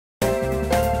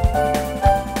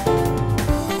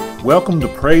Welcome to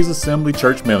Praise Assembly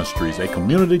Church Ministries, a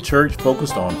community church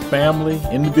focused on family,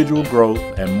 individual growth,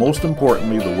 and most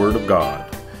importantly, the Word of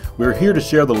God. We're here to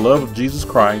share the love of Jesus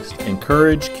Christ,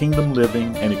 encourage kingdom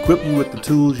living, and equip you with the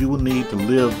tools you will need to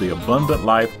live the abundant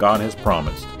life God has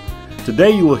promised. Today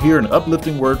you will hear an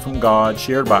uplifting word from God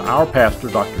shared by our pastor,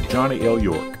 Dr. Johnny L.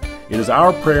 York. It is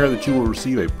our prayer that you will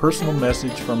receive a personal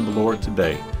message from the Lord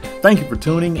today. Thank you for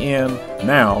tuning in.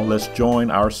 Now, let's join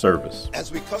our service.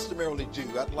 As we customarily do,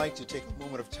 I'd like to take a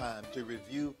moment of time to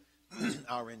review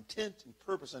our intent and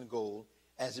purpose and goal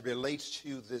as it relates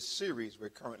to this series we're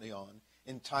currently on,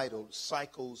 entitled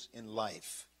Cycles in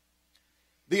Life.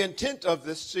 The intent of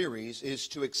this series is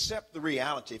to accept the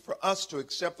reality, for us to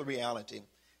accept the reality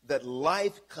that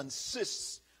life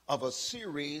consists of a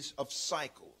series of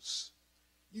cycles.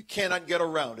 You cannot get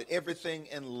around it. Everything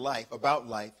in life, about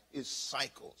life, is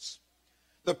cycles.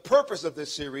 The purpose of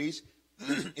this series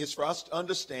is for us to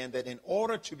understand that in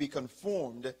order to be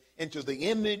conformed into the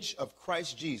image of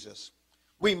Christ Jesus,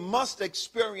 we must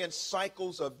experience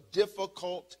cycles of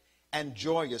difficult and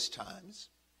joyous times.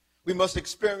 We must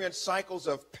experience cycles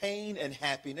of pain and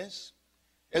happiness,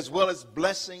 as well as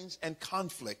blessings and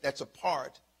conflict. That's a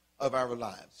part of our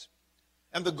lives.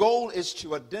 And the goal is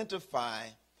to identify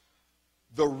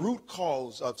the root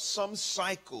cause of some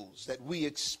cycles that we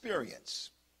experience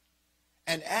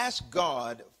and ask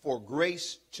God for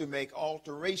grace to make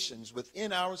alterations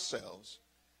within ourselves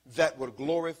that would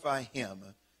glorify Him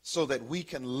so that we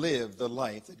can live the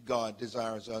life that God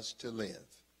desires us to live.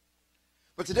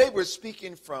 But today we're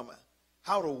speaking from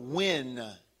how to win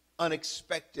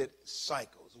unexpected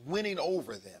cycles, winning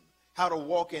over them, how to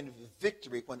walk in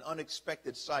victory when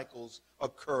unexpected cycles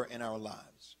occur in our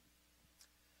lives.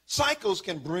 Cycles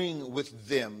can bring with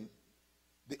them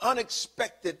the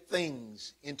unexpected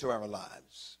things into our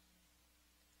lives.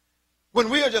 When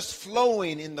we are just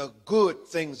flowing in the good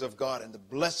things of God and the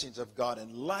blessings of God,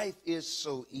 and life is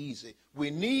so easy,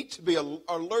 we need to be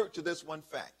alert to this one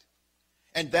fact,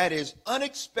 and that is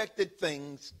unexpected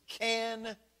things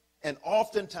can and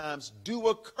oftentimes do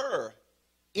occur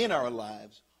in our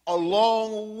lives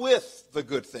along with the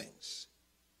good things.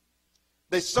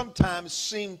 They sometimes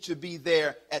seem to be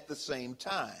there at the same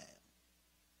time.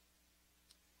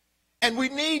 And we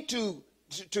need to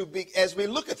be, as we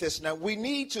look at this now, we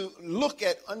need to look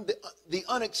at the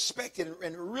unexpected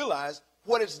and realize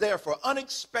what it's there for.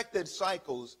 Unexpected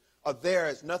cycles are there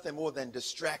as nothing more than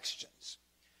distractions.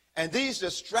 And these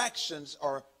distractions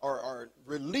are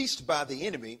released by the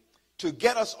enemy to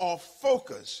get us off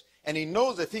focus. And he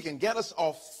knows if he can get us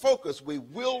off focus, we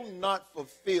will not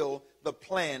fulfill the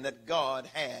plan that God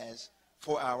has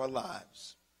for our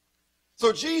lives.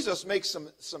 So Jesus makes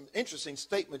some interesting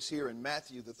statements here in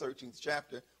Matthew, the 13th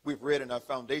chapter, we've read in our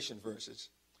foundation verses.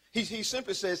 He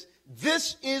simply says,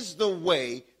 this is the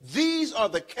way, these are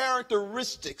the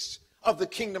characteristics of the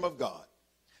kingdom of God.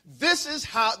 This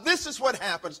is what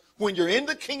happens when you're in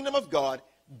the kingdom of God.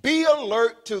 Be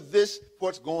alert to this,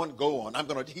 what's going to go on.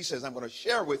 He says, I'm going to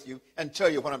share with you and tell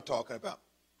you what I'm talking about.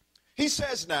 He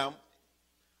says now,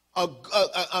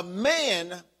 a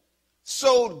man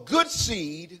sowed good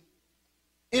seed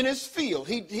in his field.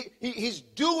 He's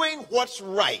doing what's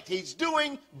right. He's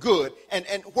doing good.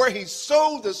 And where he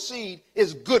sowed the seed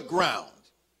is good ground.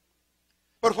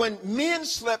 But when men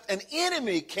slept, an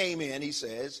enemy came in, he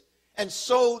says, and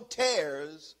sowed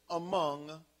tares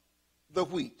among the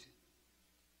wheat.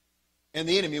 And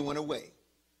the enemy went away.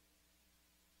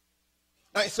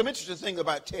 Now, some interesting thing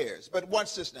about tares, but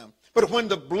watch this now. But when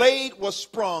the blade was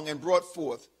sprung and brought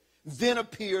forth, then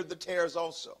appeared the tares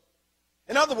also.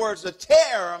 In other words, the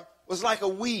tare was like a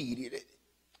weed.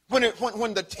 When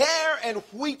the tare and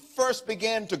wheat first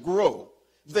began to grow,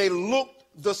 they looked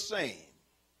the same.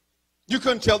 You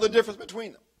couldn't tell the difference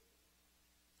between them.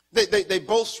 They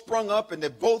both sprung up and they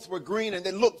both were green and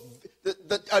they looked.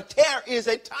 A tare is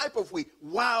a type of wheat,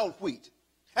 wild wheat.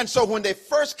 And so when they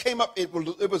first came up, it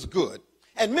was good.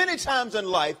 And many times in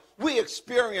life, we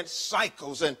experience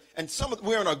cycles, and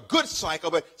we're in a good cycle,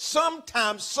 but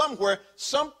sometimes, somewhere,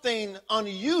 something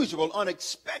unusual,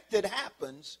 unexpected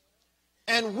happens,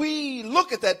 and we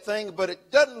look at that thing, but it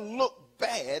doesn't look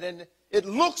bad, and it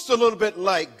looks a little bit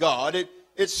like God.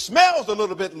 It smells a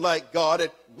little bit like God.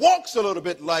 It walks a little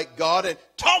bit like God. It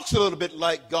talks a little bit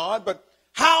like God, but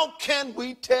how can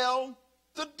we tell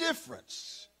the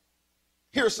difference?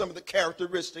 Here are some of the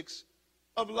characteristics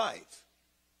of life.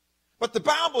 But the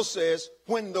Bible says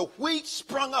when the wheat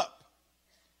sprung up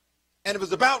and it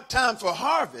was about time for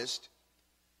harvest,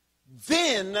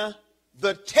 then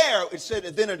the tare, it said,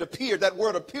 and then it appeared, that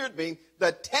word appeared being,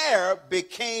 the tare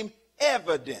became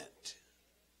evident.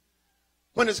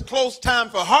 when it's close time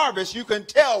for harvest, you can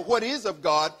tell what is of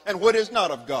God and what is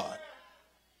not of God.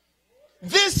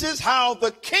 This is how the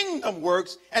kingdom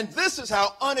works, and this is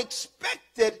how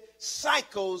unexpected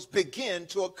cycles begin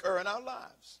to occur in our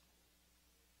lives.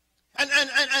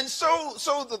 And so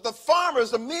the farmers,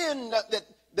 the men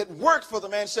that worked for the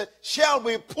man said, shall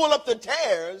we pull up the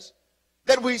tares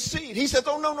that we seed? He says,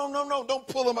 oh, no, don't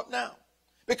pull them up now.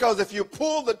 Because if you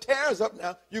pull the tares up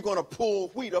now, you're going to pull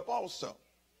wheat up also.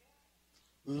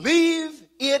 Leave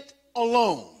it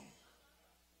alone.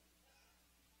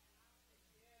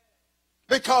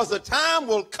 Because the time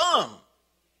will come,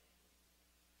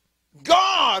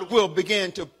 God will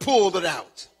begin to pull it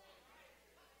out.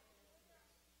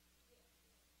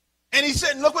 And he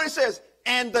said, look what he says,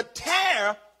 and the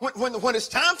tare, when it's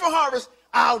time for harvest,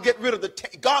 I'll get rid of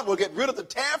God will get rid of the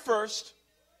tare first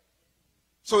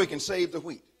so he can save the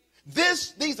wheat.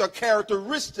 These are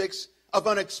characteristics of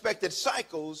unexpected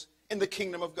cycles in the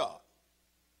kingdom of God.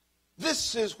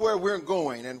 This is where we're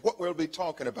going and what we'll be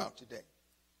talking about today.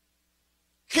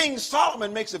 King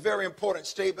Solomon makes a very important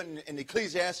statement in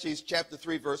Ecclesiastes chapter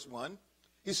 3, verse 1.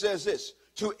 He says this,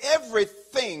 to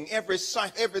everything,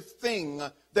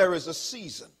 there is a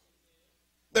season.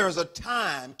 There is a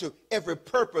time to every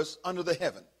purpose under the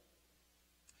heaven.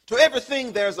 To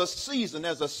everything there's a season,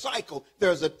 there's a cycle,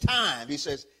 there's a time. He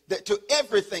says that to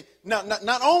everything,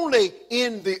 not only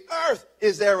in the earth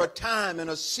is there a time and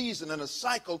a season and a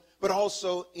cycle, but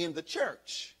also in the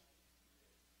church.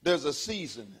 There's a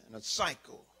season and a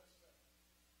cycle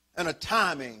and a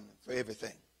timing for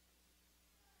everything.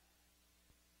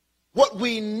 What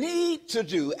we need to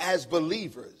do as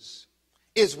believers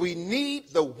is we need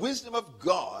the wisdom of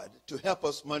God to help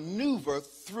us maneuver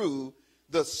through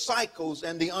the cycles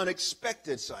and the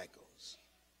unexpected cycles.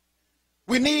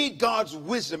 We need God's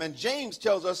wisdom, and James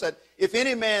tells us that if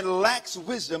any man lacks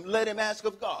wisdom, let him ask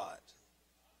of God.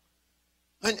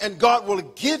 And God will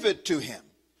give it to him.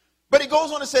 But he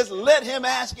goes on and says, let him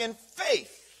ask in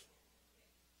faith.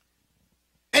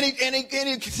 And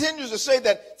he continues to say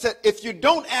that if you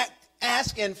don't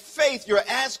ask in faith, you're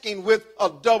asking with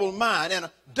a double mind. And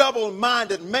a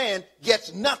double-minded man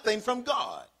gets nothing from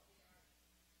God.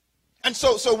 And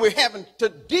so we're having to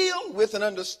deal with and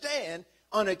understand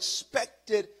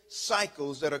unexpected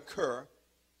cycles that occur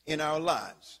in our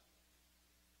lives.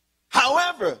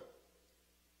 However,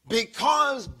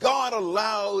 because God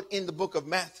allowed in the book of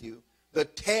Matthew the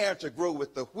tare to grow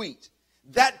with the wheat,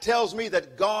 that tells me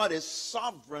that God is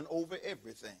sovereign over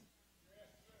everything.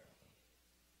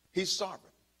 He's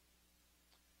sovereign.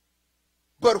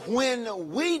 But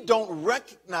when we don't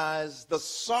recognize the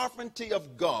sovereignty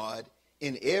of God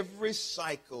in every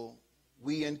cycle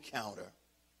we encounter,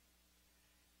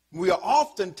 we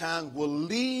oftentimes will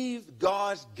leave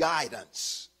God's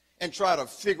guidance and try to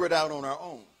figure it out on our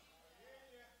own.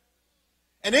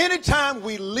 And anytime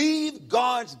we leave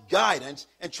God's guidance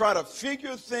and try to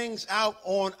figure things out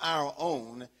on our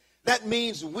own, that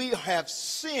means we have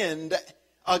sinned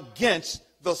against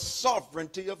the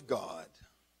sovereignty of God.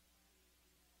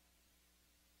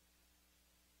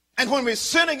 And when we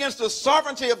sin against the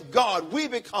sovereignty of God, we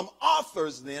become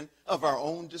authors then of our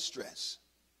own distress.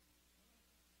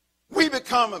 We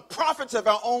become prophets of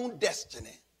our own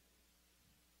destiny.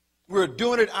 We're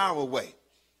doing it our way.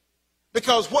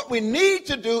 Because what we need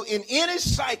to do in any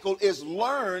cycle is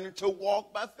learn to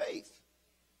walk by faith.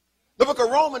 The book of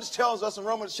Romans tells us in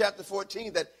Romans chapter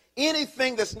 14 that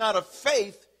anything that's not of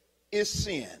faith is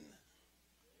sin.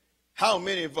 How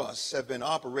many of us have been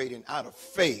operating out of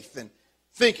faith and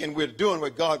thinking we're doing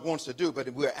what God wants to do, but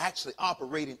we're actually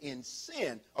operating in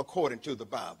sin according to the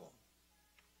Bible?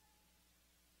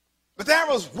 But there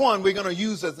was one we're going to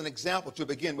use as an example to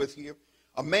begin with here.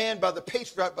 A man by the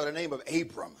patriarch by the name of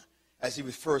Abram, as he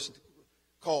was first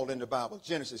called in the Bible,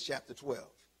 Genesis chapter 12.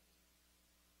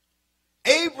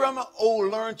 Abram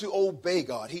learned to obey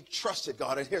God. He trusted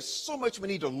God. And there's so much we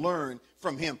need to learn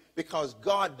from him because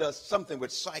God does something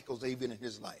with cycles even in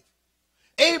his life.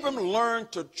 Abram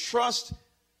learned to trust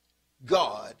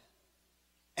God,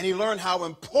 and he learned how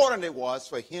important it was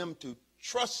for him to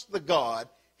trust the God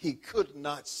he could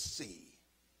not see.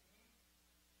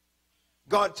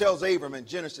 God tells Abram in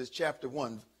Genesis chapter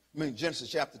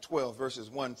 12, verses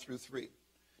 1 through 3.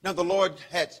 Now the Lord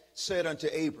had said unto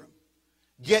Abram,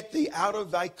 get thee out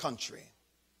of thy country,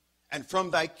 and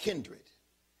from thy kindred,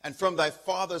 and from thy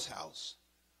father's house,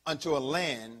 unto a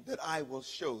land that I will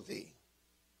show thee.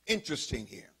 Interesting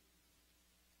here.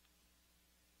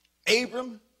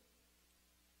 Abram,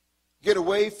 get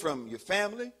away from your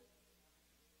family.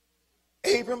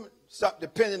 Abram, stop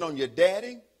depending on your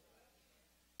daddy.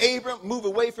 Abram, move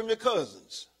away from your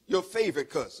cousins, your favorite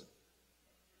cousin.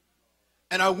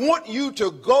 And I want you to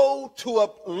go to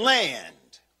a land.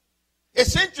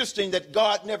 It's interesting that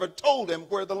God never told him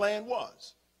where the land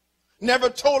was. Never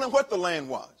told him what the land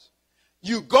was.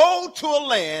 You go to a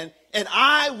land and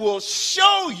I will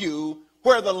show you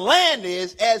where the land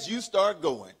is as you start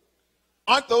going.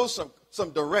 Aren't those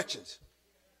some directions?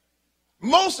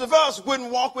 Most of us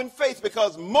wouldn't walk in faith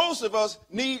because most of us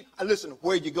need, listen,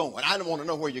 where you going? I don't want to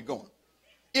know where you're going.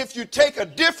 If you take a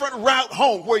different route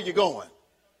home, where you going?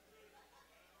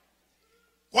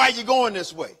 Why are you going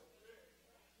this way?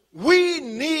 We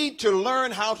need to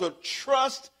learn how to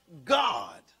trust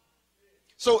God.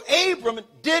 So Abram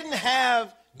didn't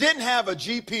have a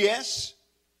GPS.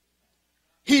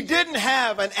 He didn't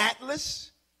have an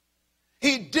atlas.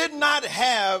 He did not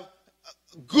have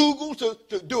Google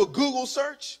to do a Google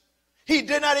search. He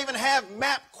did not even have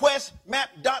MapQuest,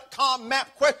 Map.com,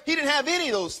 MapQuest. He didn't have any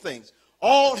of those things.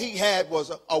 All he had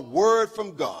was a word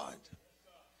from God.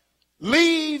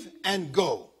 Leave and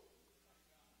go.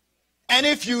 And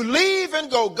if you leave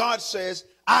and go, God says,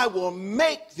 I will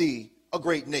make thee a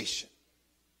great nation.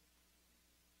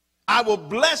 I will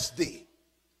bless thee,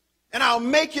 and I'll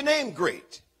make your name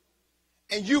great,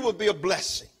 and you will be a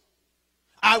blessing.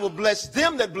 I will bless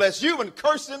them that bless you and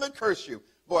curse them that curse you.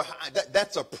 Boy,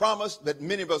 that's a promise that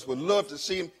many of us would love to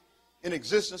see in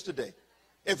existence today.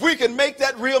 If we can make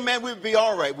that real, man, we'd be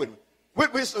all right, wouldn't we?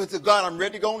 We say to God, I'm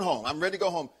ready to go home. I'm ready to go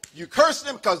home. You curse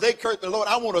them because they curse the Lord.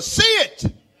 I want to see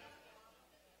it.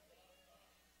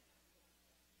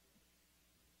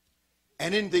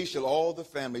 And in thee shall all the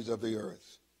families of the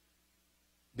earth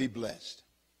be blessed.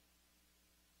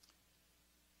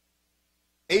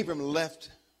 Abram left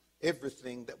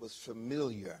everything that was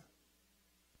familiar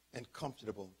and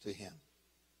comfortable to him.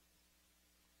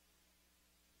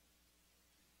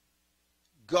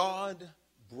 God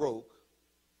broke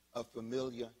a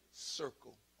familiar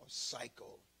circle or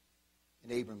cycle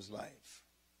in Abram's life.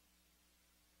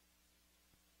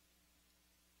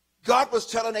 God was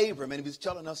telling Abram, and he was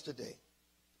telling us today,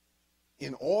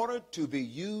 in order to be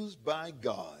used by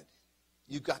God,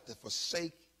 you've got to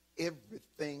forsake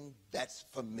everything that's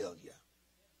familiar.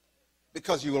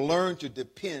 Because you will learn to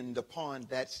depend upon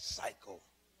that cycle.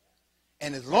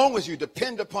 And as long as you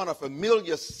depend upon a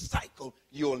familiar cycle,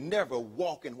 you'll never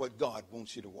walk in what God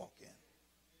wants you to walk in.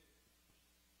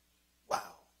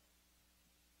 Wow.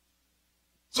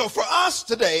 So for us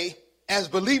today, as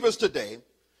believers today,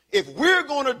 if we're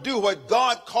going to do what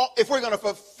God called, if we're going to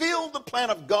fulfill the plan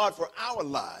of God for our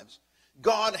lives,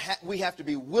 we have to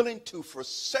be willing to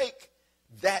forsake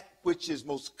that which is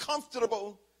most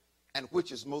comfortable and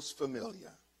which is most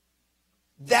familiar.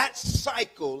 That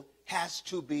cycle has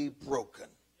to be broken.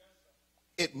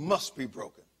 It must be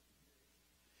broken.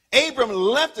 Abram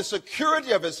left the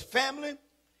security of his family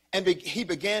and he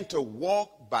began to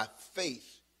walk by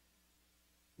faith,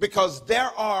 because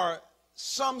there are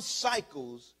some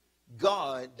cycles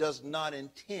God does not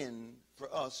intend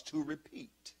for us to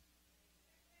repeat.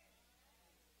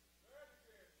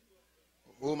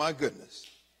 Oh my goodness.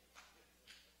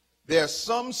 There's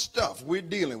some stuff we're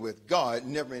dealing with God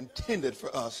never intended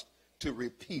for us to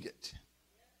repeat it.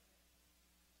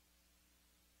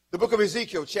 The book of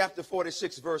Ezekiel, chapter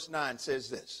 46, verse 9 says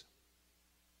this.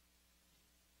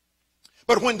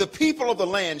 But when the people of the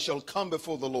land shall come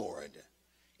before the Lord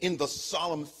in the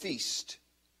solemn feast,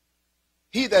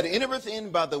 he that entereth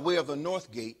in by the way of the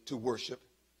north gate to worship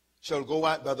shall go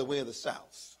out by the way of the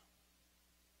south.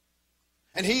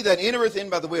 And he that entereth in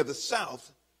by the way of the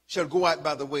south shall go out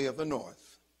by the way of the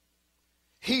north.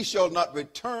 He shall not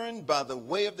return by the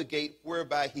way of the gate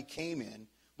whereby he came in,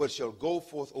 but shall go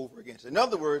forth over again. In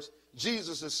other words,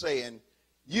 Jesus is saying,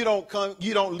 you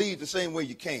don't leave the same way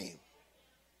you came.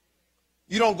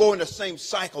 You don't go in the same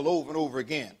cycle over and over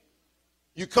again.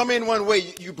 You come in one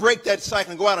way, you break that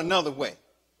cycle and go out another way.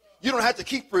 You don't have to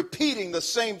keep repeating the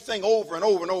same thing over and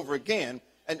over and over again.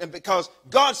 And because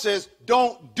God says,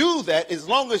 don't do that. As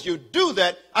long as you do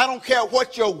that, I don't care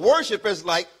what your worship is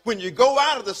like. When you go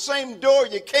out of the same door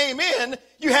you came in,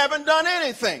 you haven't done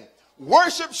anything.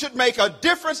 Worship should make a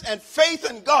difference, and faith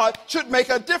in God should make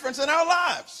a difference in our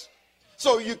lives.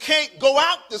 So you can't go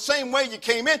out the same way you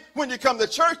came in when you come to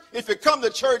church. If you come to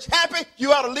church happy,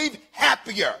 you ought to leave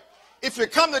happier. If you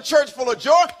come to church full of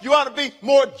joy, you ought to be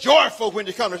more joyful when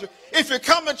you come to church. If you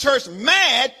come to church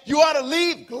mad, you ought to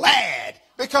leave glad.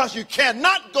 Because you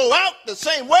cannot go out the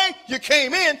same way you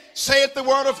came in, saith the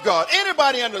word of God.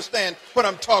 Anybody understand what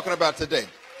I'm talking about today?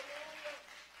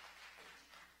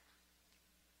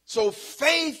 So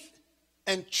faith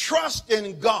and trust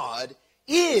in God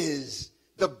is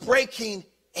the breaking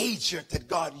agent that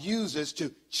God uses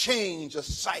to change a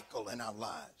cycle in our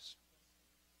lives.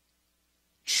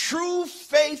 True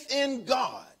faith in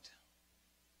God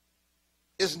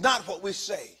is not what we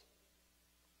say.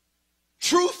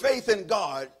 True faith in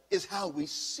God is how we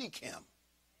seek him.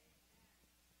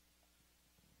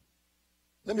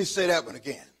 Let me say that one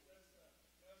again.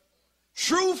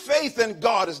 True faith in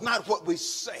God is not what we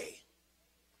say,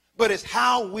 but it's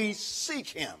how we seek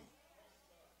him.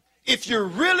 If you're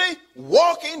really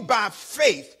walking by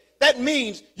faith, that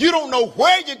means you don't know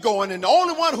where you're going, and the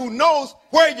only one who knows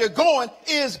where you're going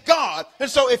is God. And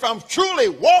so if I'm truly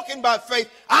walking by faith,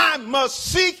 I must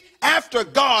seek after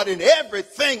God in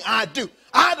everything I do.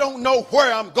 I don't know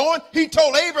where I'm going. He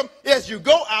told Abram, as you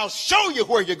go, I'll show you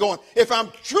where you're going. If I'm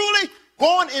truly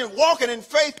going and walking in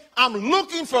faith, I'm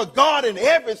looking for God in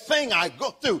everything I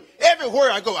go through. Everywhere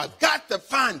I go, I've got to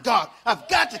find God. I've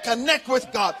got to connect with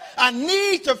God. I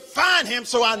need to find him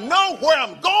so I know where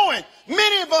I'm going.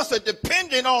 Many of us are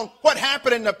depending on what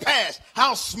happened in the past,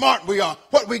 how smart we are,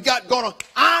 what we got going on.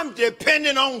 I'm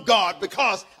depending on God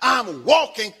because I'm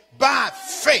walking by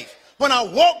faith. When I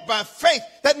walk by faith,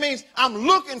 that means I'm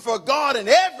looking for God in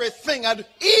everything I do.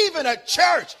 Even at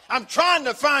church, I'm trying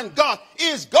to find God.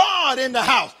 Is God in the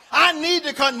house? I need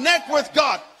to connect with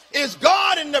God. Is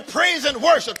God in the praise and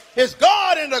worship? Is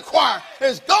God in the choir?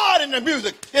 Is God in the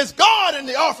music? Is God in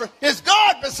the offering? Is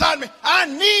God beside me? I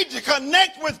need to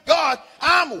connect with God.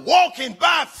 I'm walking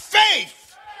by faith.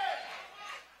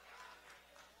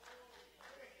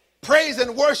 Praise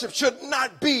and worship should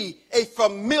not be a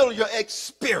familiar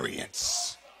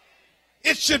experience.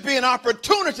 It should be an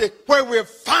opportunity where we're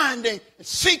finding,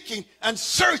 seeking, and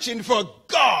searching for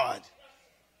God.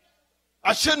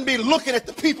 I shouldn't be looking at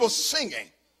the people singing.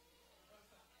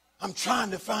 I'm trying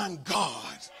to find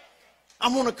God. I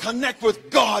want to connect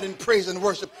with God in praise and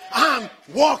worship. I'm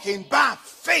walking by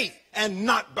faith and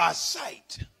not by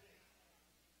sight.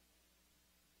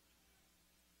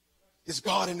 Is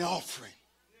God in the offering?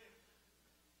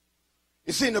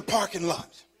 Is he in the parking lot?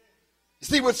 Is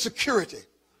he with security?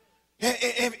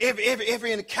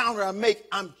 Every encounter I make,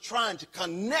 I'm trying to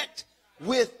connect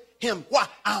with him. Why?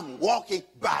 I'm walking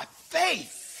by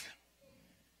faith.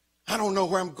 I don't know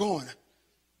where I'm going.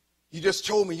 You just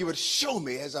told me you would show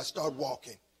me as I start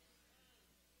walking.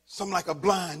 So I'm like a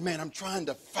blind man. I'm trying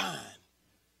to find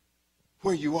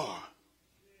where you are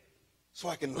so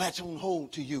I can latch on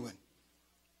hold to you and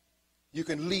you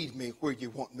can lead me where you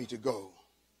want me to go.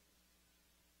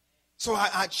 So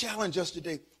I challenge us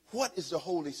today, what is the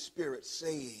Holy Spirit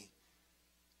saying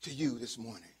to you this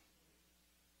morning?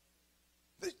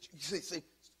 See,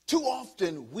 too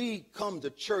often we come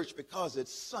to church because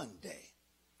it's Sunday.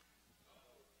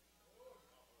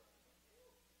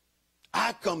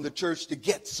 I come to church to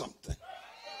get something.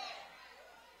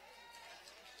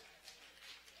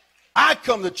 I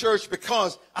come to church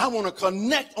because I want to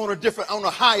connect on a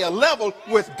higher level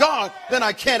with God than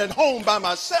I can at home by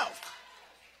myself.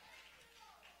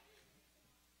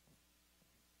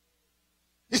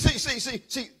 You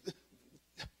see,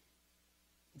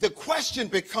 the question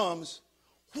becomes,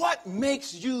 what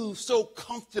makes you so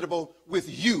comfortable with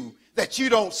you that you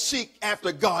don't seek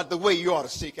after God the way you ought to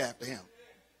seek after him?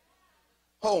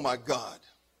 Oh, my God.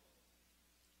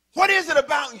 What is it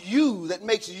about you that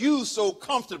makes you so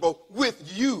comfortable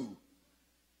with you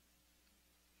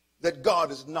that God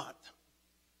is not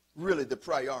really the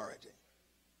priority?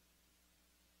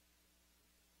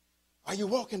 Are you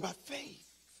walking by faith?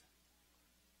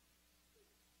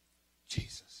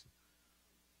 Jesus.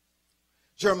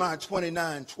 Jeremiah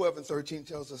 29:12-13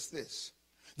 tells us this.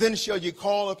 Then shall you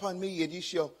call upon me, and you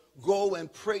shall go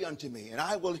and pray unto me, and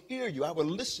I will hear you, I will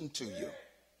listen to you.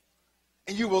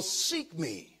 And you will seek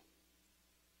me,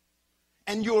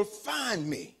 and you'll find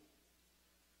me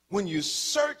when you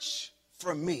search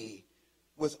for me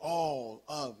with all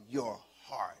of your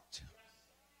heart.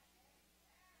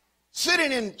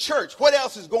 Sitting in church, what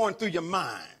else is going through your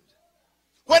mind?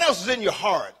 What else is in your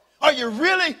heart? Are you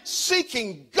really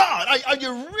seeking God? Are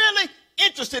you really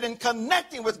interested in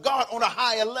connecting with God on a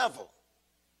higher level?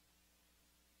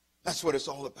 That's what it's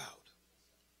all about.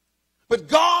 But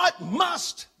God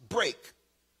must break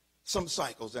some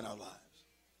cycles in our lives.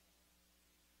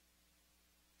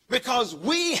 Because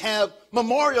we have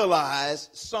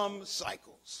memorialized some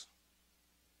cycles.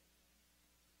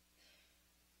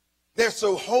 They're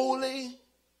so holy,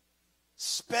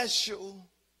 special.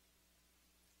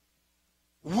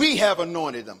 We have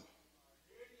anointed them.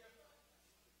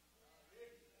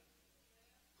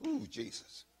 Ooh,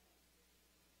 Jesus.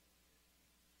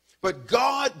 But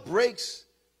God breaks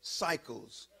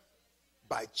cycles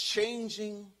by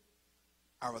changing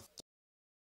our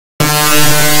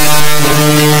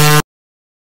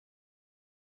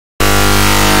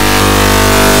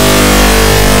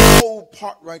whole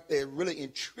part right there really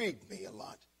intrigued me a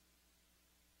lot.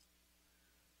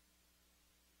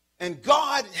 And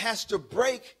God has to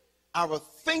break our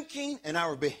thinking and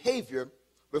our behavior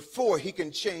before he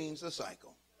can change the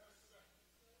cycle.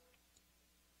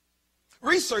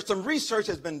 Some research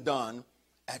has been done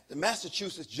at the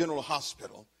Massachusetts General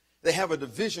Hospital. They have a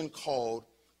division called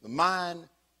the Mind,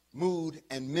 Mood,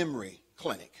 and Memory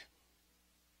Clinic.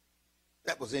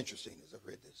 That was interesting as I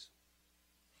read this.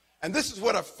 And this is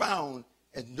what I found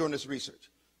during this research.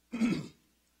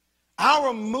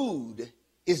 Our mood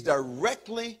is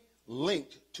directly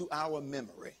linked to our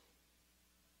memory.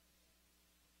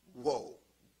 Whoa.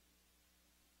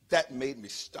 That made me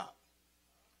stop.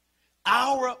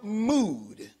 Our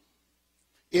mood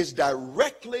is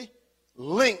directly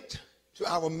linked to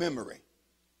our memory.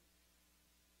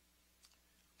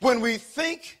 When we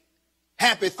think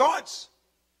happy thoughts,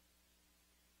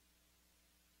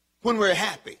 when we're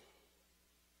happy,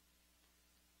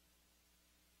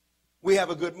 we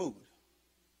have a good mood.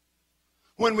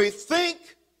 When we think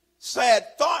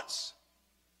sad thoughts,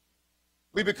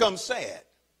 we become sad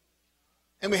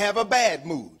and we have a bad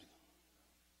mood.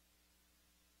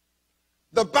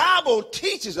 The Bible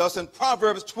teaches us in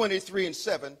Proverbs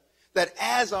 23:7 that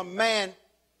as a man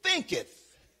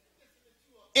thinketh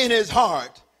in his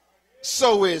heart,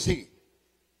 so is he.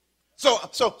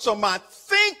 So my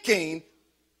thinking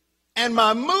and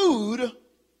my mood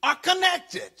are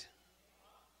connected.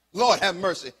 Lord have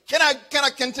mercy. Can I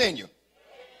continue?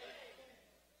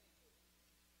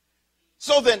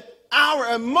 So then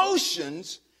our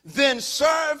emotions then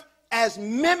serve as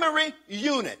memory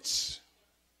units.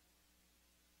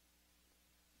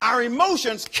 Our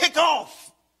emotions kick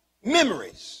off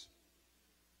memories,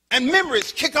 and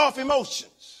memories kick off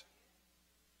emotions.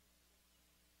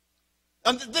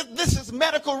 And this is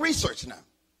medical research now.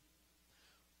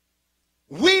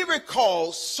 We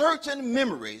recall certain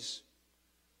memories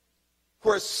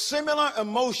where similar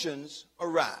emotions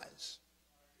arise.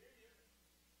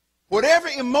 Whatever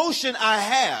emotion I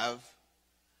have,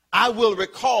 I will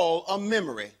recall a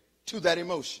memory to that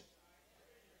emotion.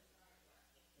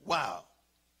 Wow.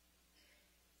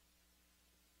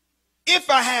 If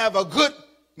I have a good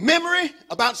memory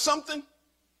about something,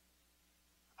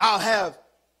 I'll have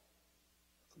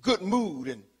good mood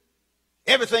and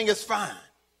everything is fine.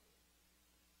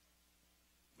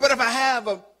 But if I have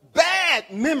a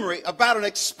bad memory about an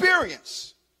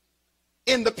experience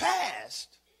in the past,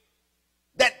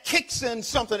 that kicks in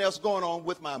something else going on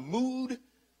with my mood,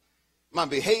 my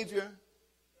behavior,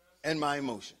 and my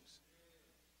emotions.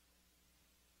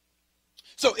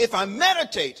 So if I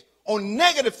meditate on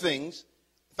negative things,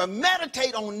 my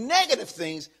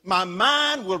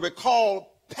mind will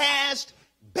recall past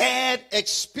bad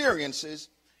experiences,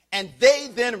 and they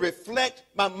then reflect,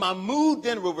 my mood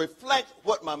then will reflect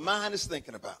what my mind is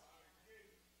thinking about.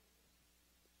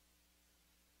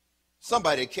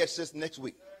 Somebody catch this next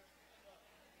week.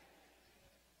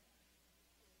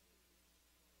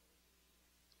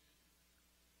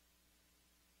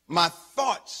 My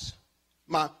thoughts,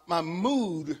 my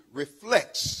mood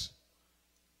reflects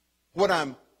what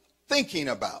I'm thinking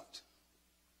about.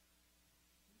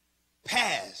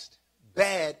 Past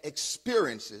bad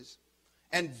experiences,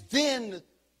 and then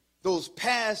those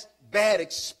past bad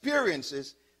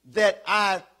experiences that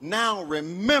I now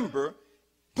remember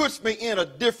puts me in a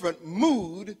different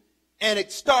mood, and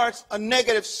it starts a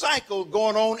negative cycle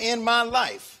going on in my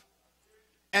life.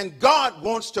 And God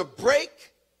wants to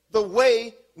break the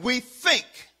way we think.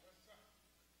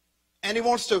 And he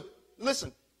wants to,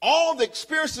 listen, all the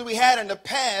experiences we had in the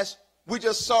past, we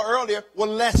just saw earlier, were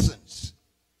lessons,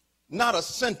 not a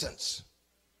sentence.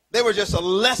 They were just a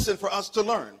lesson for us to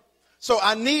learn. So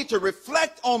I need to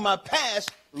reflect on my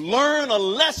past, learn a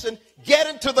lesson, get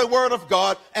into the Word of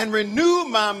God, and renew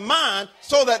my mind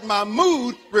so that my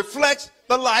mood reflects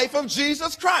the life of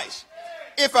Jesus Christ.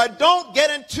 If I don't get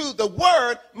into the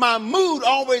Word, my mood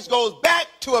always goes back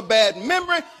to a bad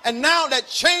memory, and now that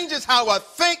changes how I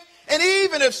think. And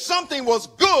even if something was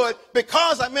good,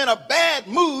 because I'm in a bad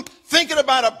mood, thinking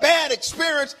about a bad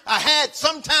experience I had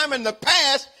sometime in the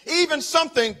past, even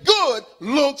something good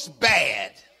looks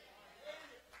bad.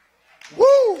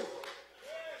 Woo!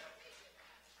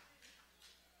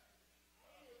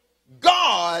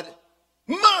 God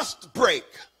must break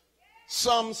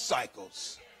some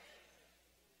cycles.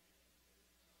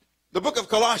 The book of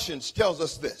Colossians tells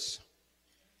us this.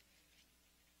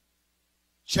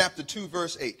 Chapter 2,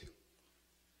 verse 8.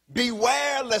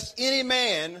 Beware lest any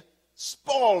man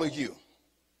spoil you.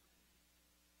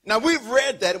 Now, we've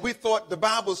read that and we thought the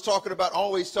Bible's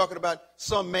always talking about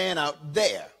some man out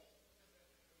there.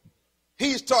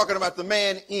 He's talking about the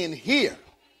man in here.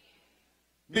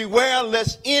 Beware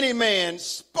lest any man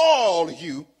spoil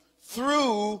you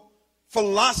through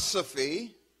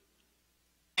philosophy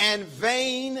and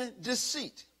vain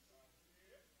deceit.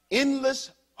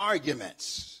 Endless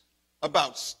arguments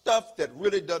about stuff that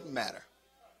really doesn't matter.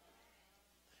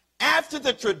 After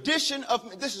the tradition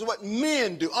of, this is what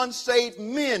men do, unsaved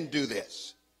men do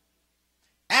this.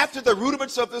 After the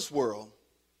rudiments of this world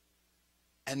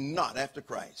and not after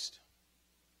Christ.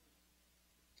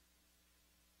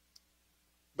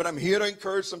 But I'm here to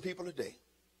encourage some people today.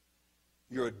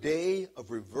 Your day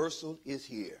of reversal is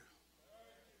here.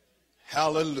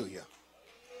 Hallelujah.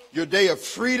 Your day of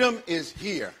freedom is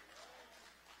here.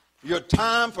 Your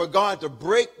time for God to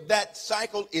break that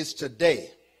cycle is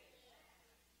today.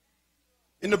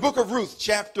 In the book of Ruth,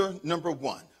 chapter number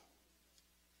 1.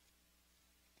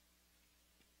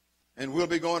 And we'll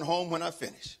be going home when I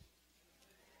finish.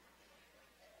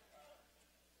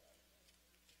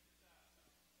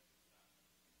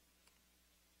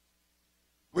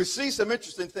 We see some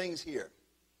interesting things here.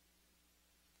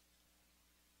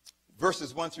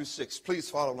 Verses 1 through 6. Please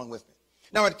follow along with me.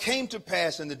 Now it came to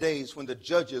pass in the days when the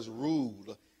judges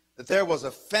ruled that there was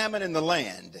a famine in the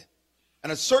land,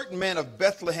 and a certain man of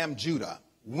Bethlehem, Judah,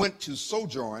 went to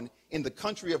sojourn in the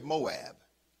country of Moab,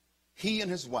 he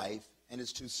and his wife and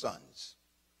his 2 sons.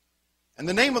 And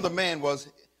the name of the man was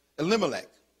Elimelech,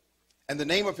 and the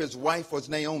name of his wife was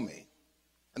Naomi,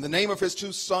 and the name of his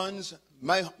 2 sons,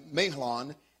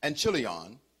 Mahlon and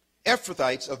Chilion,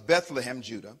 Ephrathites of Bethlehem,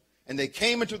 Judah. And they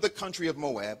came into the country of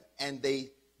Moab, and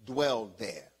they dwelled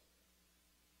there.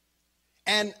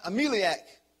 And Elimelech,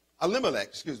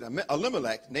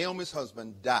 Naomi's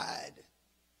husband, died.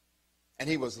 And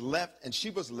he was left, and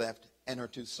she was left, and her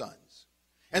 2 sons.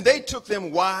 And they took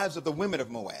them wives of the women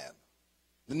of Moab.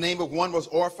 The name of one was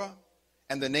Orpah,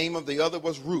 and the name of the other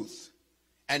was Ruth.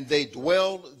 And they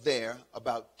dwelled there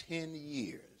about 10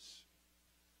 years.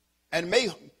 And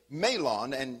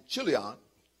Mahlon and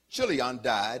Chilion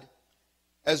died,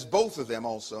 as both of them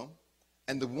also.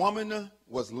 And the woman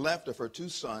was left of her 2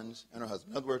 sons and her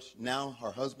husband. In other words, now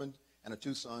her husband and her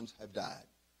 2 sons have died.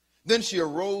 Then she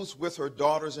arose with her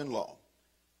daughters-in-law,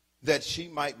 that she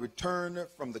might return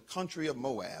from the country of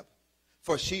Moab.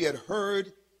 For she had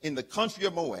heard in the country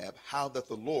of Moab how that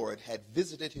the Lord had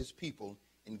visited his people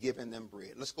and given them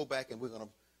bread. Let's go back, and we're going to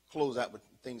close out with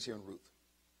things here in Ruth.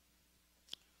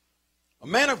 A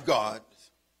man of God,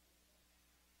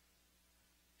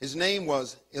 his name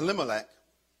was Elimelech,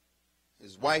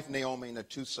 his wife Naomi and their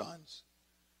 2 sons,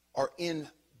 are in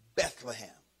Bethlehem.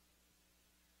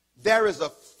 There is a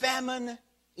famine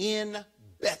in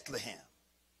Bethlehem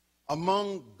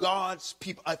among God's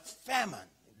people, a famine.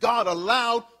 God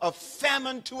allowed a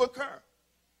famine to occur.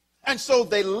 And so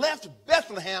they left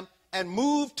Bethlehem and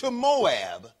moved to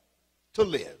Moab to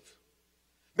live.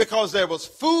 Because there was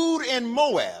food in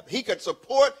Moab. He could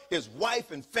support his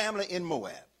wife and family in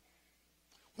Moab.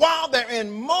 While they're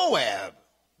in Moab,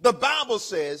 the Bible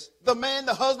says the man,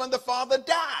 the husband, the father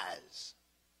dies.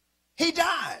 He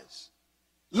dies,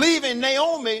 leaving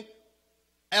Naomi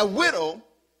a widow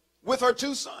with her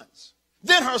 2 sons.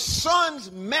 Then her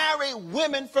sons marry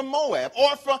women from Moab,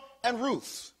 Orpah and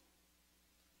Ruth.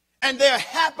 And they're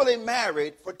happily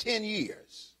married for 10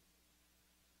 years.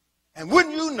 And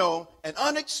wouldn't you know, an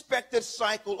unexpected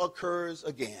cycle occurs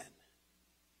again.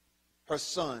 Her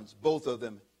sons, both of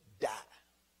them, die.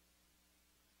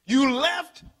 You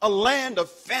left a land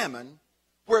of famine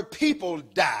where people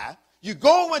die. You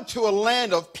go into a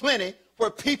land of plenty where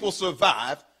people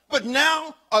survive. But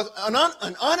now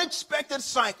an unexpected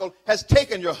cycle has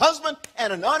taken your husband,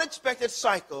 and an unexpected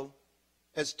cycle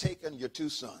has taken your 2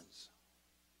 sons.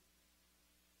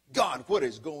 God, what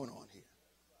is going on here?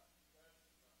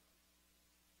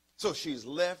 So she's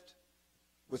left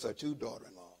with her 2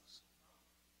 daughter-in-laws.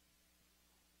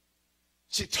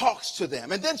 She talks to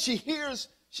them, and then she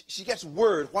gets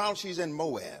word while she's in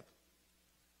Moab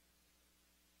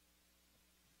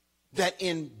that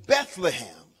in Bethlehem,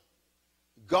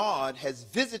 God has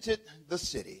visited the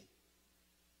city,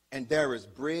 and there is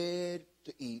bread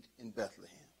to eat in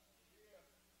Bethlehem.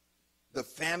 The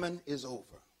famine is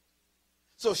over.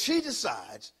 So she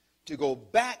decides to go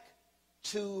back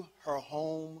to her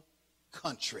home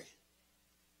country,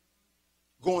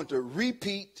 going to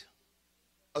repeat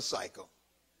a cycle.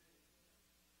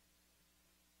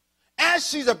 As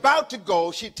she's about to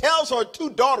go, she tells her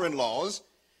 2 daughter-in-laws,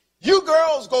 you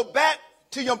girls go back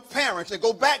to your parents and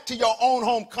go back to your own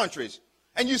home countries,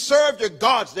 and you serve your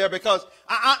gods there, because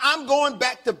I'm going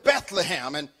back to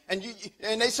Bethlehem. And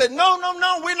they said, no,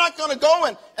 we're not going to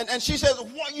go. And she says,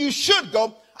 well, you should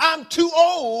go. I'm too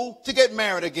old to get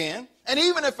married again. And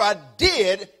even if I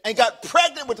did and got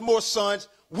pregnant with more sons,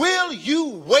 will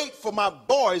you wait for my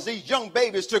boys, these young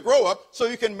babies, to grow up so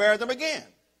you can marry them again?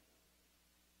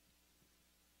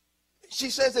 She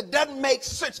says it doesn't make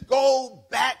sense. Go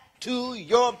back to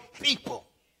your people.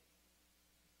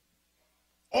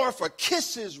 Orpah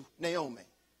kisses Naomi,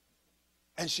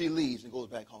 and she leaves and goes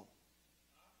back home.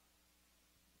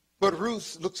 But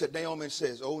Ruth looks at Naomi and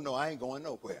says, oh, no, I ain't going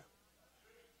nowhere.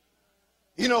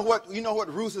 You know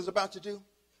what Ruth is about to do?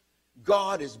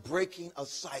 God is breaking a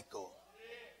cycle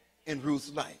in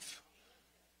Ruth's life.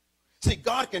 See,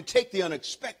 God can take the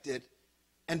unexpected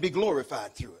and be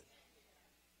glorified through it.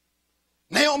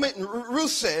 Ruth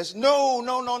says, no,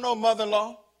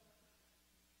 mother-in-law.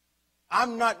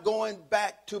 I'm not going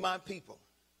back to my people.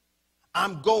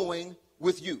 I'm going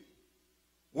with you.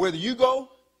 Whether you go,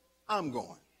 I'm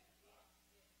going.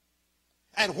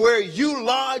 And where you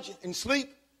lodge and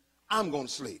sleep, I'm going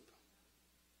to sleep.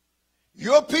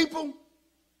 Your people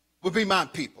will be my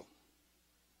people.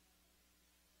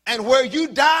 And where you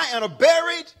die and are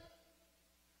buried,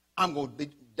 I'm going to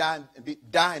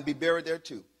die and be buried there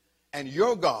too. And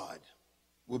your God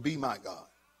will be my God.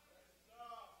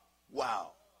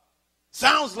 Wow.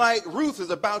 Sounds like Ruth is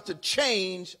about to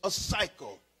change a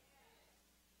cycle.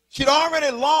 She'd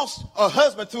already lost her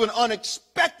husband through an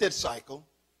unexpected cycle,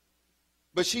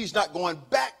 but she's not going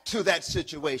back to that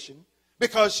situation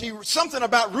because something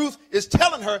about Ruth is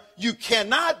telling her you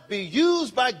cannot be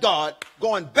used by God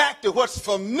going back to what's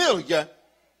familiar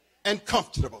and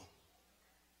comfortable.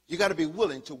 You got to be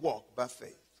willing to walk by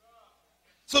faith.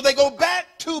 So they go back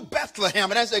to Bethlehem.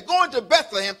 And as they go into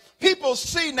Bethlehem, people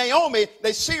see Naomi,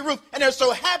 they see Ruth, and they're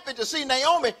so happy to see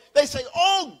Naomi. They say,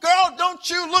 oh, girl, don't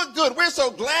you look good? We're so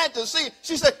glad to see you.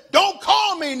 She said, don't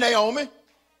call me Naomi.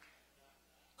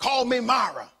 Call me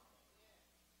Mara.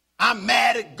 I'm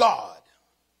mad at God.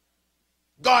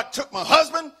 God took my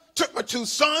husband, took my 2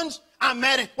 sons. I'm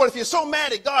mad at, well, if you're so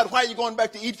mad at God, why are you going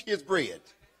back to eat his bread?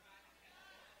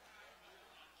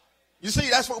 You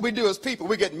see, that's what we do as people.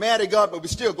 We get mad at God, but we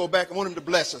still go back and want him to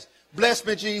bless us. Bless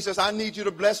me, Jesus. I need you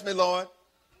to bless me, Lord.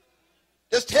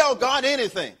 Just tell God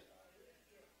anything.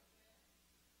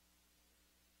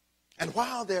 And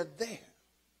while they're there,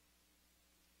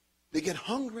 they get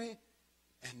hungry,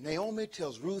 and Naomi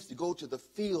tells Ruth to go to the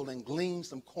field and glean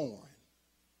some corn.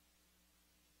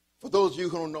 For those of you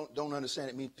who don't understand,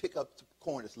 it means pick up the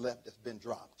corn that's left, that's been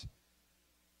dropped.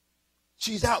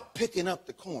 She's out picking up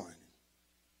the corn.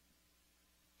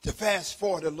 To fast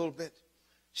forward a little bit,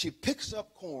 she picks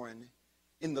up corn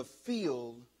in the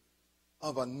field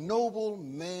of a noble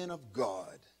man of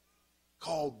God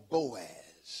called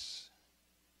Boaz.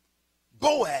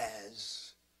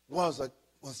 Boaz was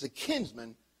the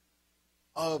kinsman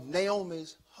of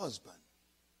Naomi's husband.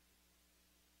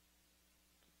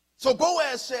 So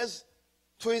Boaz says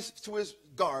to his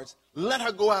guards, let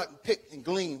her go out and pick and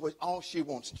glean all she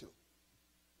wants to.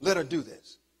 Let her do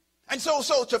this. And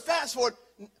so to fast forward,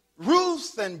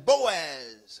 Ruth and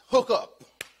Boaz hook up.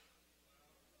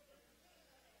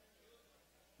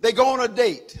 They go on a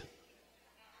date.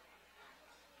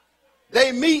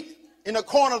 They meet in the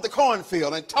corner of the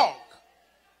cornfield and talk.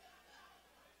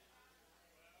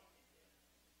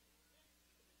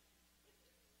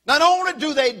 Not only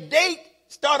do they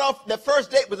start off, the first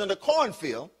date was in the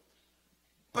cornfield,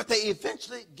 but they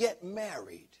eventually get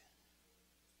married.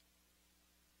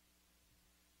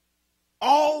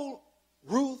 All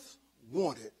Ruth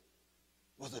wanted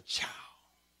was a child.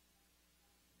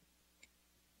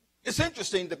 It's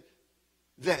interesting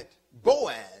that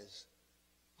Boaz,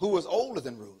 who was older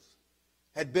than Ruth,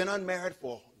 had been unmarried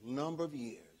for a number of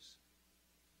years.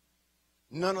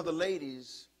 None of the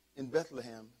ladies in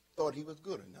Bethlehem thought he was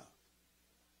good enough.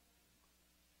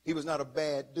 He was not a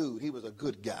bad dude. He was a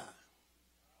good guy.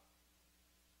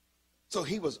 So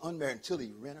he was unmarried until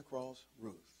he ran across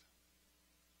Ruth.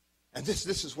 And this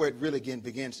is where it really again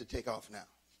begins to take off now.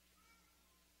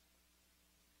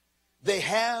 They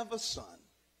have a son,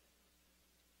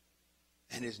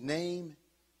 and his name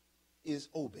is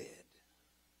Obed.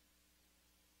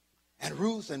 And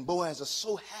Ruth and Boaz are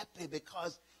so happy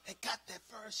because they got their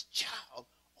first child.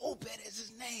 Obed is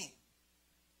his name.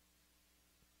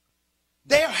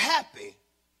 They're happy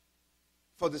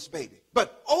for this baby.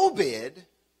 But Obed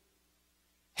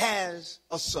has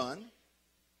a son,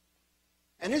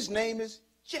 and his name is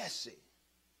Jesse.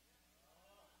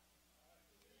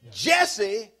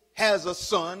 Jesse has a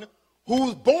son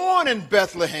who's born in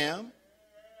Bethlehem,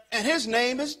 and his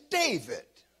name is David.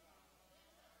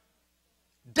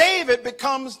 David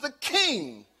becomes the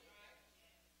king.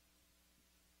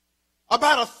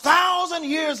 About 1,000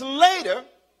 years later,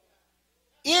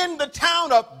 in the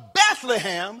town of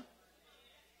Bethlehem,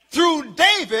 through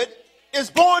David, is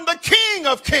born the King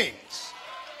of Kings.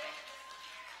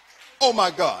 Oh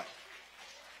my God.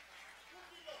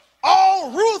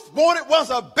 All Ruth wanted was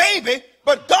a baby,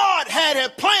 but God had a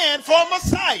plan for a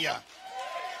Messiah.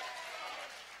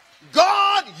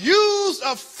 God used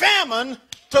a famine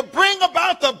to bring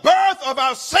about the birth of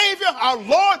our Savior, our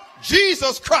Lord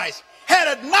Jesus Christ.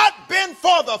 Had it not been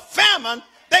for the famine,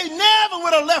 they never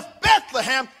would have left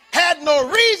Bethlehem. Had no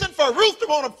reason for Ruth to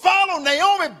want to follow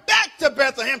Naomi back to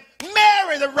Bethlehem,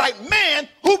 marry the right man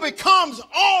who becomes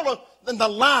all of the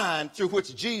line through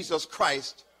which Jesus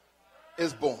Christ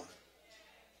is born.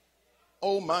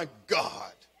 Oh my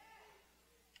God.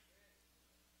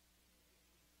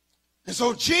 And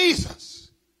so Jesus,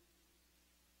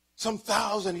 some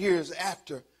 1,000 years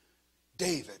after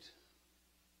David,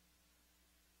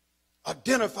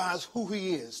 identifies who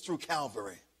he is through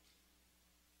Calvary.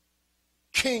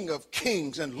 King of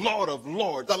kings and Lord of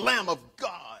lords, the Lamb of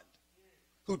God,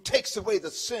 who takes away the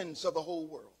sins of the whole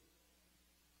world.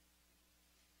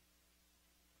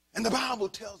 And the Bible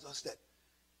tells us that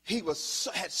he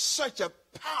had such a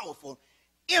powerful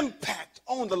impact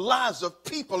on the lives of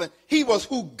people, and he was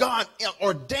who God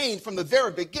ordained from the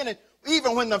very beginning.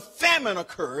 Even when the famine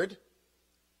occurred,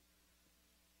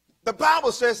 the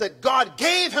Bible says that God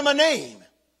gave him a name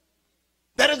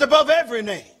that is above every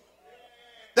name.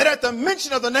 That at the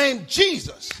mention of the name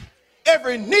Jesus,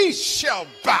 every knee shall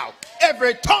bow,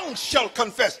 every tongue shall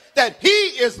confess that he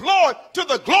is Lord to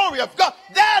the glory of God.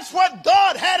 That's what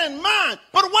God had in mind.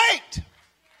 But wait.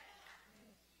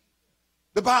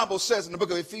 The Bible says in the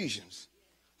book of Ephesians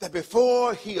that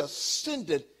before he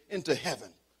ascended into heaven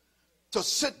to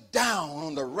sit down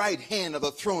on the right hand of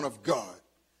the throne of God,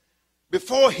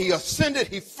 before he ascended,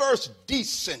 he first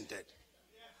descended.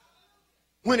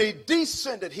 When he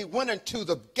descended, he went into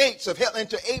the gates of hell,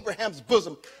 into Abraham's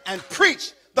bosom, and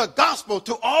preached the gospel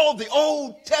to all the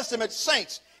Old Testament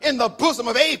saints in the bosom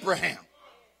of Abraham.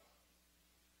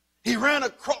 He ran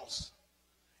across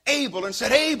Abel and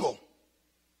said, Abel,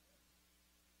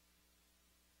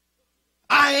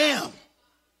 I am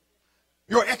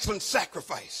your excellent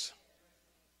sacrifice.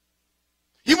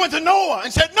 He went to Noah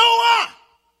and said, Noah,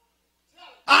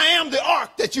 I am the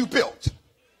ark that you built.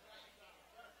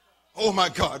 Oh my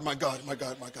God, my God, my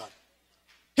God, my God.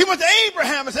 He went to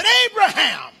Abraham and said,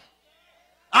 Abraham,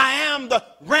 I am the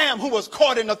ram who was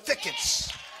caught in the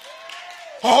thickets.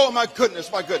 Oh my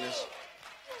goodness, my goodness.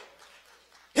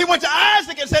 He went to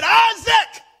Isaac and said,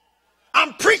 Isaac,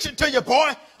 I'm preaching to you,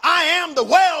 boy. I am the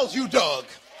wells you dug.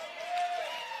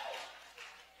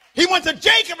 He went to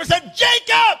Jacob and said,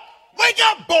 Jacob, wake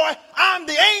up, boy. I'm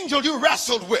the angel you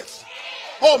wrestled with.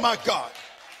 Oh my God.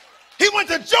 He went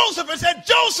to Joseph and said,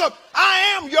 Joseph, I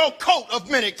am your coat of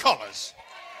many colors.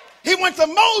 He went to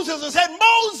Moses and said,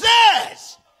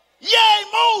 Moses, yay,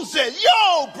 Moses,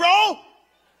 yo, bro,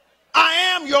 I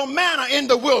am your manna in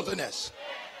the wilderness.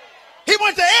 He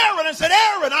went to Aaron and said,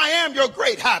 Aaron, I am your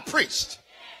great high priest.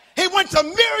 He went to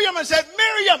Miriam and said,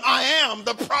 Miriam, I am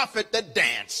the prophet that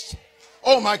danced.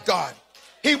 Oh my God.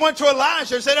 He went to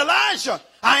Elijah and said, Elijah,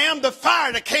 I am the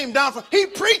fire that came down from, he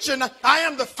preaching, I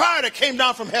am the fire that came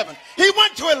down from heaven. He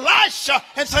went to Elisha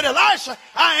and said, Elisha,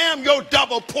 I am your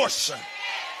double portion.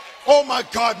 Oh my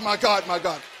God, my God, my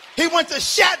God. He went to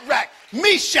Shadrach,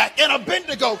 Meshach, and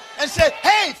Abednego and said,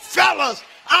 hey fellas,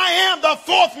 I am the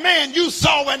fourth man you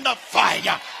saw in the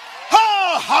fire.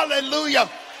 Oh, hallelujah.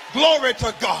 Glory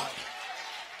to God.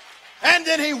 And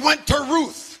then he went to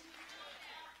Ruth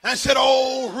and said,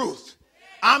 oh, Ruth,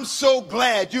 I'm so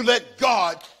glad you let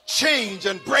God change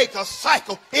and break a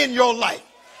cycle in your life.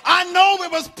 I know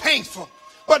it was painful,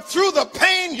 but through the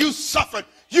pain you suffered,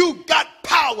 you got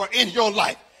power in your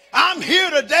life. I'm here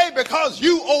today because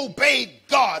you obeyed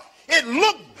God. It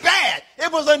looked bad.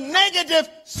 It was a negative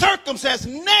circumstance,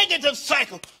 negative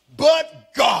cycle,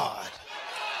 but God.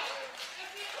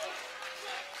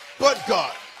 But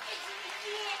God.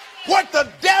 What the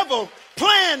devil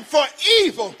planned for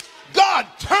evil, God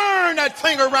turned that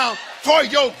thing around for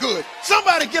your good.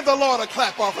 Somebody give the Lord a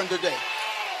clap offering today.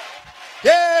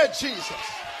 Yeah, Jesus.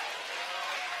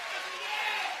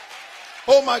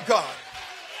 Oh my God.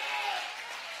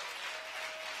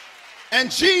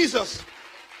 And Jesus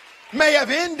may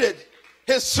have ended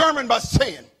his sermon by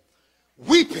saying,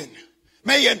 weeping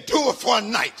may endure for a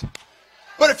night,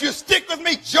 but if you stick with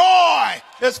me, joy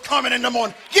is coming in the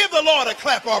morning. Give the Lord a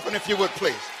clap offering if you would,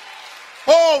 please.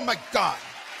 Oh my God.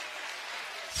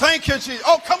 Thank you, Jesus.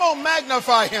 Oh, come on,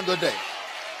 magnify him today.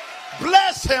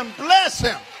 Bless him, bless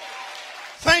him.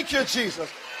 Thank you, Jesus.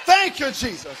 Thank you,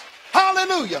 Jesus.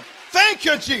 Hallelujah. Thank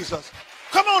you, Jesus.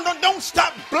 Come on, don't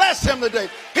stop. Bless him today.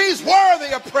 He's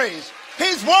worthy of praise.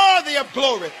 He's worthy of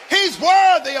glory. He's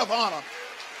worthy of honor.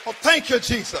 Oh, thank you,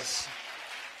 Jesus.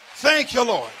 Thank you,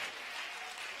 Lord.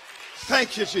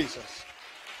 Thank you, Jesus.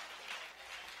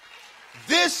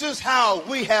 This is how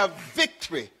we have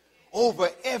victory over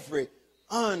every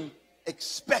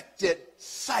unexpected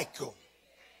cycle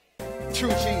through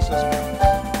Jesus Christ.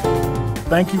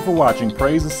 Thank you for watching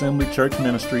Praise Assembly Church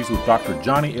Ministries with Dr.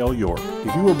 Johnny L. York.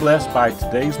 If you were blessed by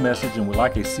today's message and would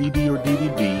like a CD or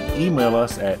DVD, email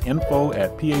us at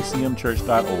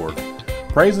info@pacmchurch.org.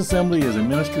 Praise Assembly is a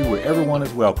ministry where everyone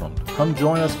is welcomed. Come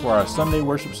join us for our Sunday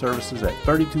worship services at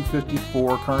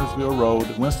 3254 Kernersville Road,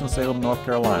 Winston-Salem, North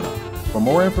Carolina. For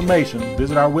more information,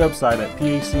 visit our website at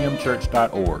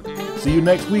pacmchurch.org. See you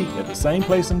next week at the same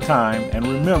place and time, and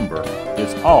remember,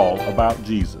 it's all about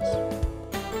Jesus.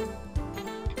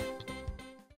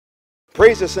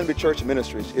 Praise Assembly Church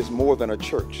Ministries is more than a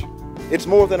church. It's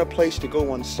more than a place to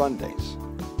go on Sundays.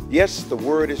 Yes, the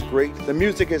word is great, the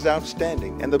music is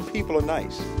outstanding, and the people are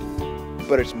nice.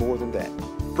 But it's more than that.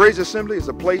 Praise Assembly is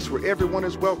a place where everyone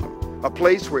is welcome, a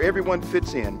place where everyone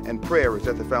fits in, and prayer is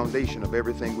at the foundation of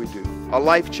everything we do. A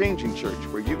life-changing church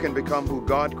where you can become who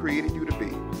God created you to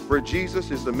be, where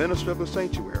Jesus is the minister of the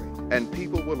sanctuary, and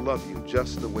people will love you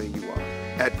just the way you are.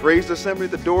 At Praise Assembly,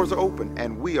 the doors are open,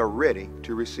 and we are ready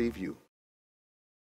to receive you.